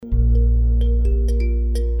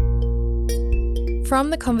From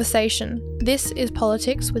The Conversation, this is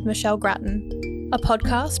Politics with Michelle Grattan, a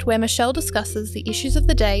podcast where Michelle discusses the issues of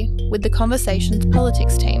the day with The Conversation's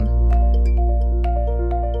politics team.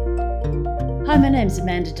 Hi, my name's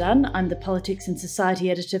Amanda Dunn. I'm the Politics and Society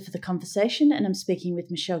Editor for The Conversation, and I'm speaking with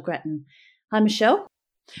Michelle Grattan. Hi, Michelle.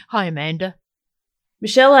 Hi, Amanda.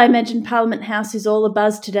 Michelle, I imagine Parliament House is all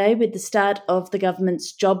abuzz today with the start of the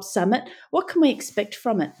government's Jobs Summit. What can we expect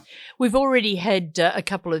from it? We've already had a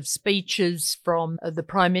couple of speeches from the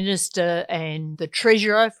Prime Minister and the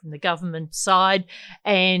Treasurer from the government side,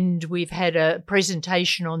 and we've had a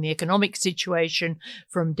presentation on the economic situation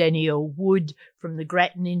from Danielle Wood from the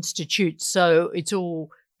Grattan Institute. So it's all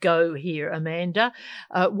go here, Amanda.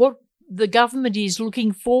 What the government is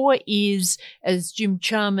looking for is, as Jim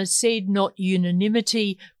Chalmers said, not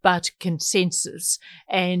unanimity, but consensus.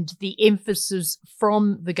 And the emphasis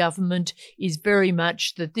from the government is very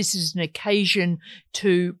much that this is an occasion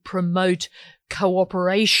to promote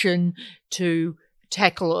cooperation to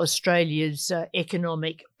tackle Australia's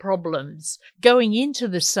economic problems. Going into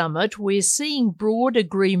the summit, we're seeing broad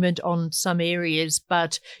agreement on some areas,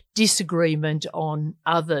 but disagreement on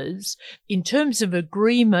others. In terms of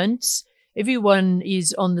agreements, everyone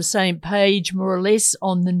is on the same page, more or less,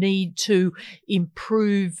 on the need to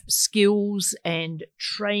improve skills and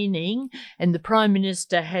training. And the Prime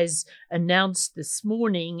Minister has announced this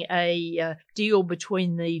morning a deal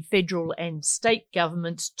between the federal and state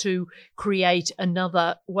governments to create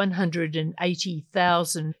another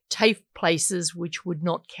 180,000 TAFE places which would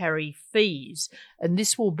not carry fees. And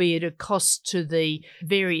this will be at a cost to the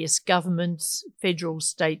various governments, federal,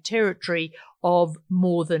 state, territory, of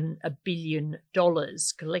more than $1 billion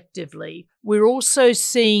collectively. We're also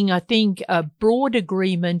seeing, I think, a broad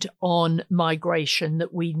agreement on migration,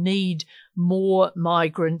 that we need more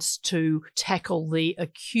migrants to tackle the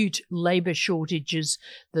acute labour shortages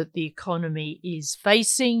that the economy is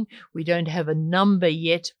facing. We don't have a number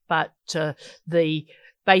yet, but the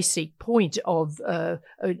basic point of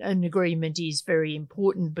an agreement is very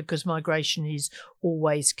important, because migration is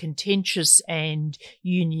always contentious and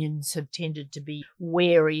unions have tended to be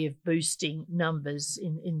wary of boosting numbers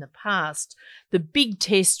in the past. The big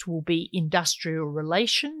test will be industrial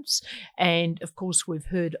relations, and of course we've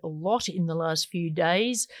heard a lot in the last few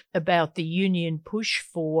days about the union push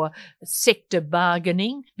for sector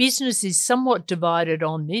bargaining. Business is somewhat divided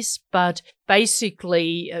on this, but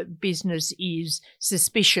basically business is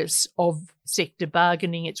suspicious of sector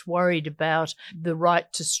bargaining. It's worried about the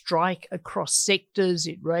right to strike across sectors.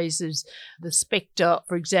 It raises the spectre,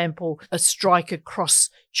 for example, a strike across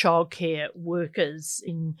childcare workers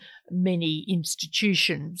in many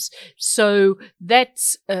institutions. So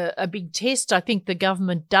that's a big test. I think the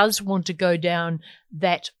government does want to go down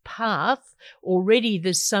that path. Already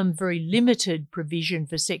there's some very limited provision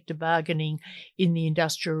for sector bargaining in the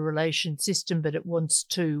industrial relations system, but it wants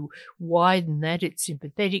to widen that. It's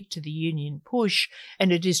sympathetic to the union push,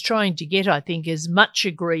 and it is trying to get, I think, as much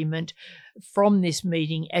agreement from this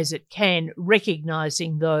meeting as it can,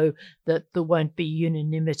 recognising, though, that there won't be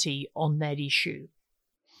unanimity on that issue.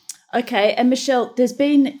 Okay, and Michelle, there's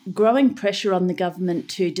been growing pressure on the government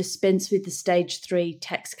to dispense with the Stage 3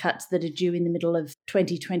 tax cuts that are due in the middle of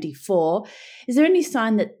 2024. Is there any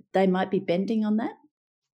sign that they might be bending on that?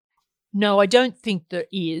 No, I don't think there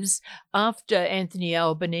is. After Anthony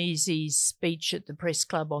Albanese's speech at the Press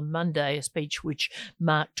Club on Monday, a speech which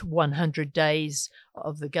marked 100 days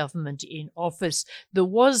of the government in office, there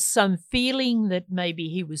was some feeling that maybe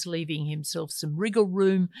he was leaving himself some wriggle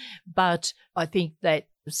room, but I think that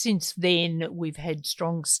since then we've had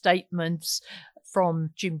strong statements from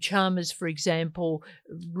Jim Chalmers, for example,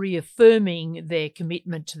 reaffirming their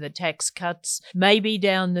commitment to the tax cuts. Maybe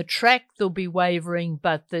down the track there'll be wavering,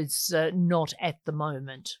 but there's not at the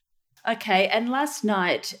moment. Okay, and last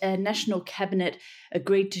night, a National Cabinet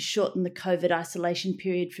agreed to shorten the COVID isolation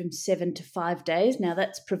period from 7 to 5 days. Now,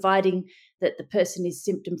 that's providing that the person is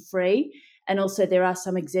symptom-free, and also there are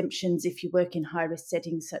some exemptions if you work in high-risk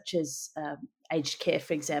settings such as aged care,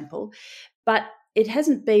 for example. But it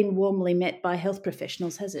hasn't been warmly met by health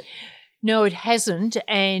professionals, has it? No, it hasn't,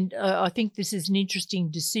 and I think this is an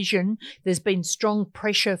interesting decision. There's been strong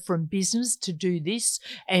pressure from business to do this,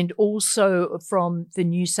 and also from the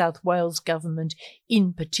New South Wales government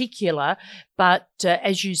in particular, But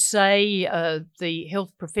as you say, the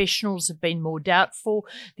health professionals have been more doubtful.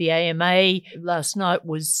 The AMA last night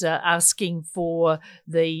was asking for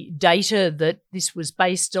the data that this was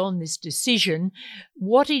based on, this decision.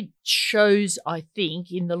 What it shows, I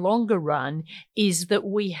think, in the longer run is that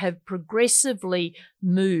we have progressively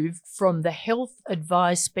moved from the health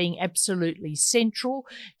advice being absolutely central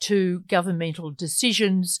to governmental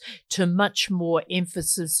decisions to much more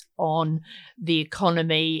emphasis on the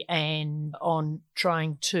economy and on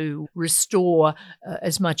trying to restore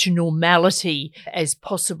as much normality as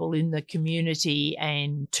possible in the community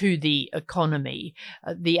and to the economy.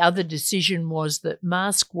 The other decision was that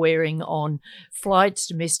mask wearing on flights,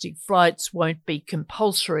 domestic flights, won't be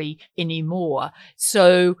compulsory anymore.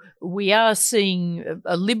 So we are seeing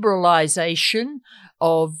a liberalisation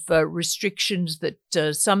of restrictions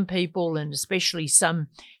that some people and especially some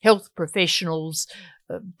health professionals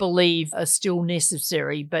believe are still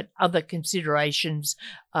necessary, but other considerations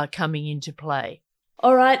are coming into play.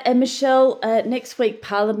 All right, and Michelle, next week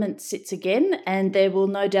Parliament sits again, and there will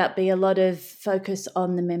no doubt be a lot of focus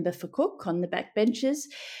on the member for Cook, on the backbenchers.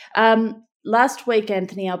 Last week,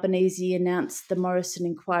 Anthony Albanese announced the Morrison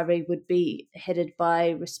inquiry would be headed by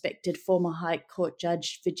respected former High Court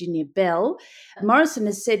Judge Virginia Bell. Morrison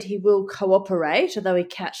has said he will cooperate, although he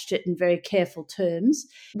couched it in very careful terms.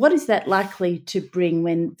 What is that likely to bring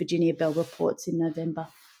when Virginia Bell reports in November?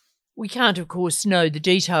 We can't, of course, know the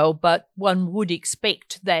detail, but one would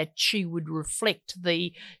expect that she would reflect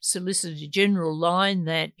the Solicitor General line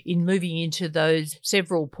that in moving into those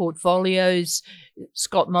several portfolios,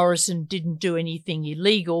 Scott Morrison didn't do anything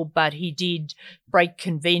illegal, but he did break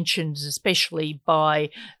conventions, especially by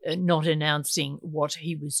not announcing what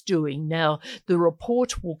he was doing. Now, the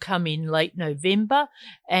report will come in late November,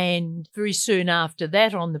 and very soon after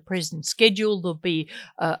that, on the present schedule, there'll be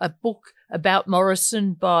a book about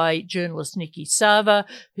Morrison by journalist Nikki Sava,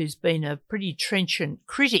 who's been a pretty trenchant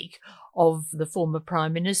critic of the former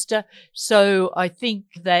Prime Minister. So I think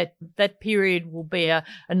that that period will be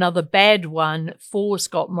another bad one for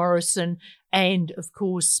Scott Morrison and, of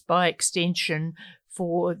course, by extension,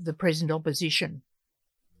 for the present opposition.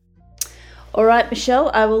 All right, Michelle,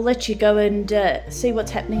 I will let you go and see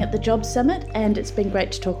what's happening at the Jobs Summit, and it's been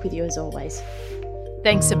great to talk with you as always.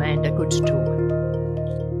 Thanks, Amanda. Good to talk.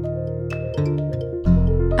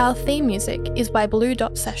 Our theme music is by Blue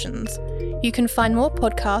Dot Sessions. You can find more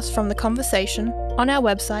podcasts from The Conversation on our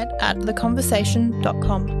website at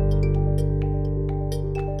theconversation.com.